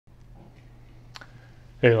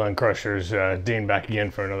Hey Line Crushers, Dean back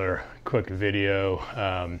again for another quick video.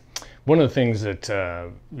 One of the things that,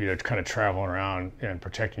 kind of traveling around and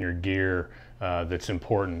protecting your gear that's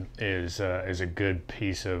important is a good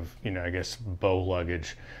piece of, I guess, bow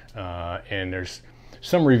luggage. And there's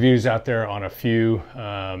some reviews out there on a few,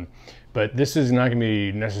 but this is not going to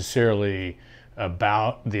be necessarily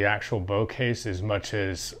about the actual bow case as much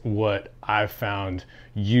as what I've found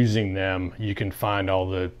using them. You can find all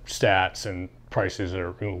the stats and prices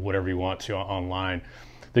or whatever you want to online.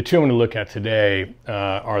 The two I'm going to look at today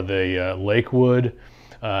are the Lakewood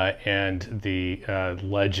and the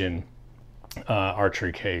Legend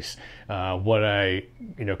archery case. What I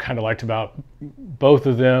kind of liked about both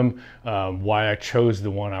of them, why I chose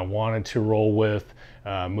the one I wanted to roll with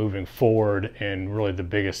moving forward, and really the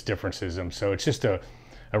biggest differences. So it's just a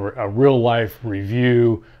real life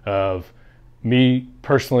review of me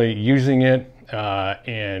personally using it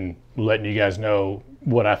and letting you guys know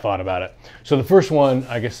what I thought about it. So the first one,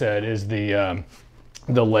 like I said, is the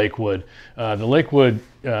Lakewood. The Lakewood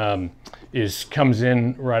comes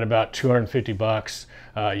in right about 250 bucks.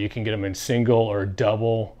 You can get them in single or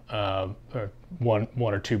double, or one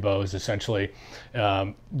or two bows essentially.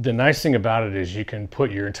 The nice thing about it is you can put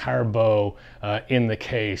your entire bow in the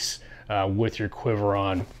case with your quiver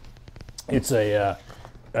on. It's a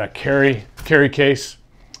carry case.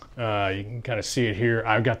 You can kind of see it here.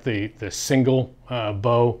 I've got the single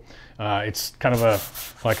bow. It's kind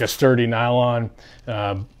of like a sturdy nylon.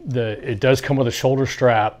 It does come with a shoulder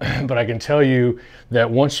strap, but I can tell you that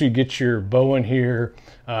once you get your bow in here,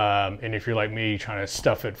 and if you're like me, trying to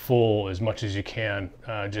stuff it full as much as you can,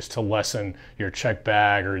 just to lessen your check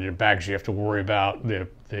bag or your bags you have to worry about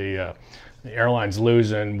the airlines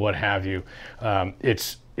losing, what have you.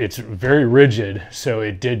 It's very rigid, so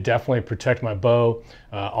it did definitely protect my bow,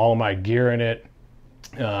 all of my gear in it,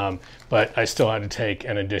 but I still had to take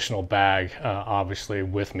an additional bag, obviously,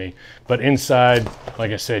 with me. But inside,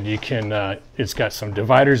 like I said, you can, it's got some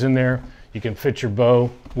dividers in there. You can fit your bow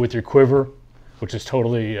with your quiver, which is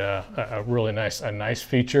totally a really nice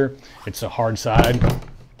feature. It's a hard side.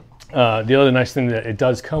 The other nice thing that it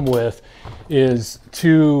does come with is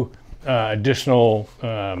two additional,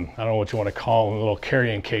 I don't know what you want to call them, little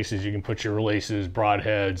carrying cases. You can put your releases,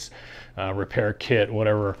 broadheads, repair kit,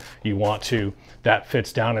 whatever you want to. That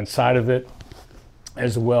fits down inside of it,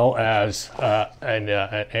 as well as an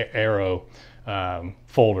arrow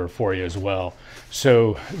folder for you as well.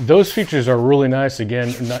 So those features are really nice.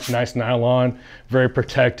 Again, nice nylon, very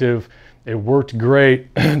protective. It worked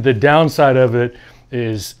great. The downside of it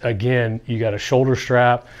is, again, you got a shoulder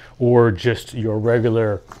strap or just your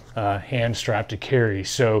regular hand strap to carry.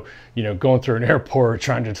 So, going through an airport,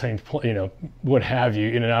 trying to take, what have you,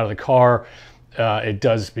 in and out of the car, it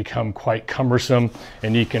does become quite cumbersome.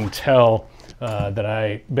 And you can tell that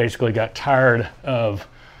I basically got tired of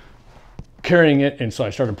carrying it, and so I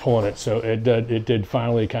started pulling it. So it did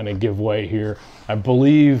finally kind of give way here. I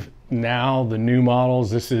believe now the new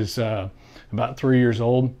models, this is about 3 years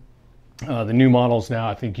old. The new models now,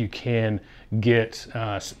 I think you can get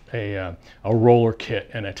a roller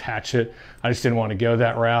kit and attach it. I just didn't want to go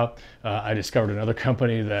that route. I discovered another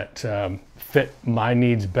company that fit my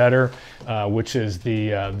needs better, which is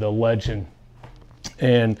the Legend.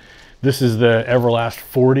 And this is the Everlast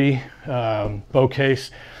 40 bow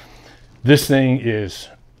case. This thing is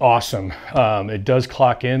awesome. It does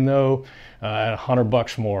clock in though at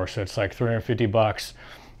 $100 more, so it's like 350 bucks.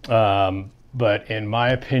 But in my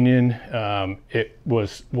opinion, it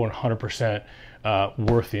was 100%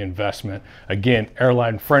 worth the investment. Again,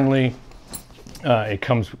 airline friendly. It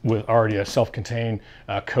comes with already a self-contained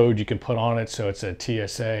code you can put on it, so it's a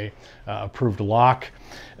TSA approved lock.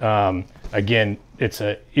 Again,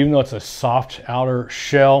 even though it's a soft outer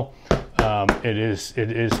shell, it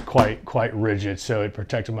is quite rigid. So it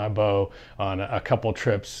protected my bow on a couple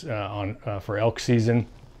trips for elk season.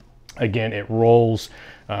 Again, it rolls,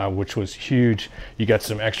 which was huge. You got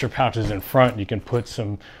some extra pouches in front. You can put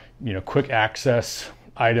some, quick access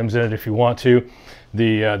items in it if you want to.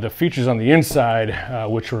 The features on the inside,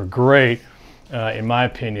 which were great, in my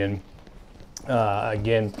opinion.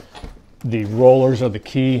 Again, the rollers are the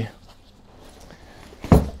key.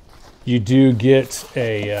 You do get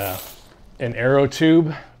an arrow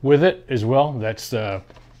tube with it as well. It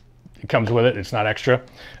comes with it. It's not extra,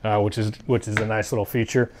 which is a nice little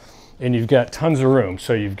feature. And you've got tons of room.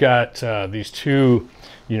 So you've got these two,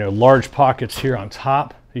 large pockets here on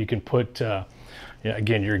top. You can put,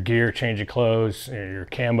 again, your gear, change of clothes, your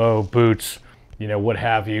camo, boots, what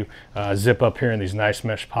have you. Zip up here in these nice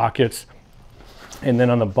mesh pockets. And then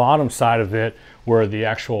on the bottom side of it, where the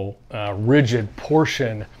actual rigid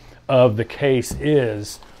portion of the case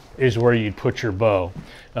is where you'd put your bow.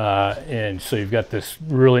 And so you've got this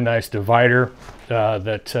really nice divider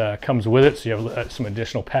that comes with it, so you have some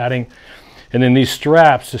additional padding. And then these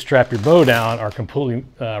straps to strap your bow down are completely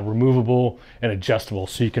removable and adjustable,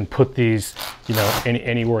 so you can put these, you know,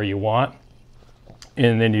 anywhere you want.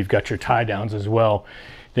 And then you've got your tie downs as well.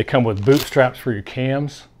 They come with boot straps for your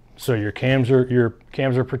cams, so your cams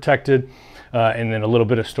are protected. And then a little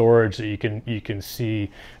bit of storage that you can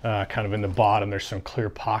see kind of in the bottom. There's some clear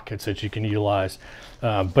pockets that you can utilize.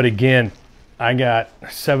 But again, I got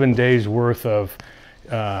 7 days worth of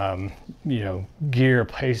you know, gear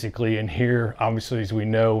basically in here. Obviously, as we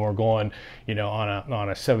know, when we're going, you know, on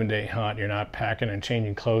a 7-day hunt, you're not packing and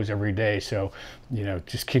changing clothes every day. So, you know,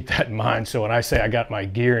 just keep that in mind. So when I say I got my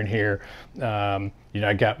gear in here, you know,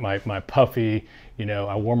 I got my puffy, you know,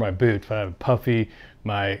 I wore my boots, but I have a puffy,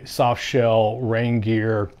 my soft shell rain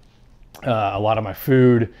gear, a lot of my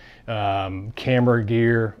food, camera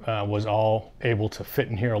gear was all able to fit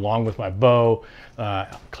in here along with my bow.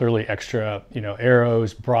 Clearly extra, you know,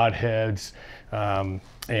 arrows, broadheads,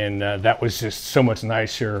 and that was just so much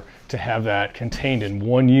nicer to have that contained in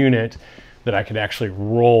one unit that I could actually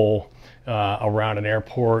roll around an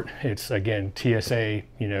airport. It's again TSA,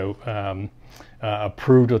 you know,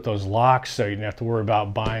 approved with those locks, so you didn't have to worry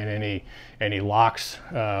about buying any locks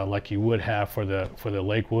like you would have for the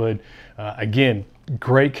Lakewood. Again,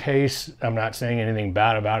 great case. I'm not saying anything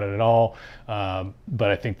bad about it at all, but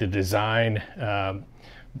I think the design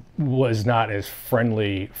was not as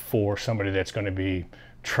friendly for somebody that's going to be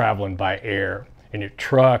traveling by air. In your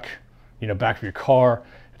truck, you know, back of your car,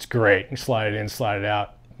 it's great. You slide it in, slide it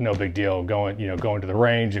out. No big deal going to the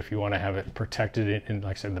range. If you want to have it protected in,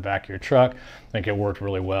 like I said, in the back of your truck, I think it worked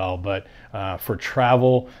really well. But for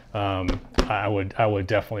travel, I would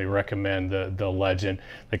definitely recommend the Legend.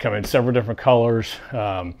 They come in several different colors.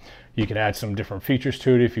 You can add some different features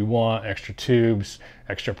to it if you want, extra tubes,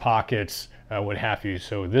 extra pockets, what have you.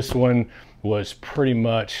 So this one was pretty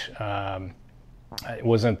much, it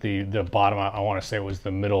wasn't the bottom. I want to say it was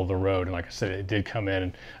the middle of the road, and like I said, it did come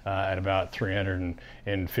in at about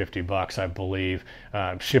 $350, I believe.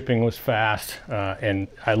 Shipping was fast, and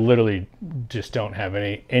I literally just don't have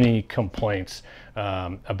any complaints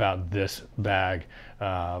about this bag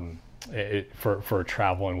for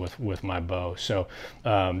traveling with my bow. So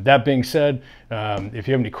that being said, if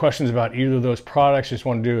you have any questions about either of those products, just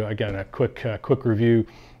want to do again a quick review.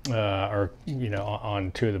 Or you know, on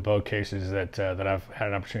two of the bow cases that I've had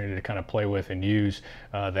an opportunity to kind of play with and use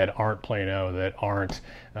that aren't Plano, that aren't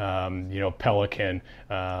you know, Pelican,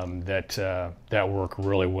 that work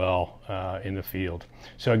really well in the field.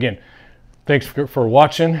 So again, thanks for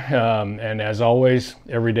watching, and as always,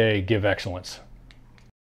 every day give excellence.